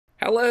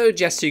Hello,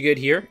 Jess Too Good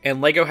here,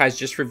 and LEGO has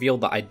just revealed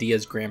the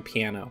Ideas Grand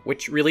Piano,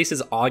 which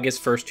releases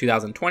August 1st,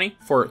 2020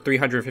 for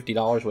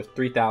 $350 with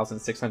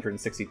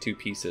 3,662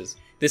 pieces.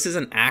 This is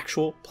an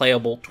actual,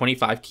 playable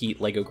 25-key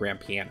LEGO Grand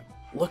Piano.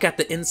 Look at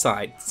the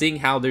inside. Seeing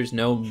how there's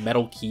no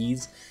metal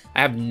keys,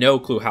 I have no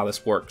clue how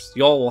this works.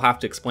 Y'all will have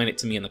to explain it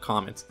to me in the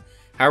comments.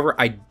 However,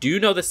 I do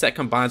know the set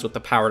combines with the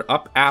Powered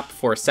Up app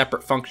for a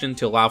separate function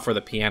to allow for the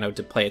piano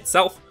to play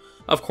itself,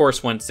 of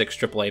course when 6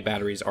 AAA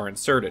batteries are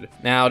inserted.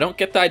 Now, don't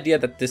get the idea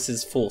that this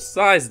is full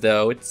size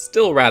though, it's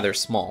still rather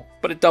small,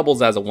 but it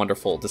doubles as a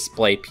wonderful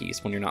display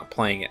piece when you're not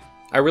playing it.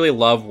 I really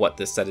love what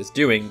this set is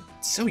doing.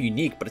 It's so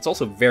unique, but it's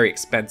also very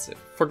expensive.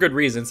 For good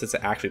reason, since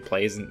it actually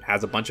plays and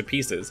has a bunch of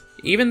pieces.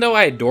 Even though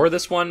I adore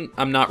this one,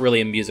 I'm not really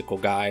a musical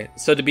guy,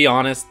 so to be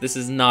honest, this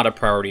is not a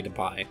priority to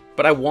buy.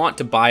 But I want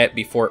to buy it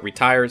before it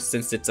retires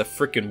since it's a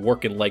freaking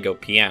working LEGO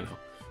piano.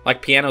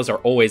 Like, pianos are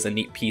always a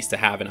neat piece to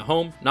have in a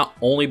home, not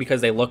only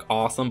because they look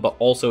awesome, but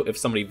also if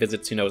somebody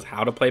visits who knows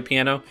how to play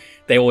piano,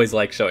 they always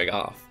like showing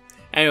off.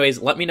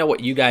 Anyways, let me know what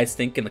you guys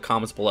think in the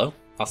comments below.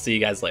 I'll see you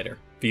guys later.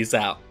 Peace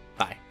out.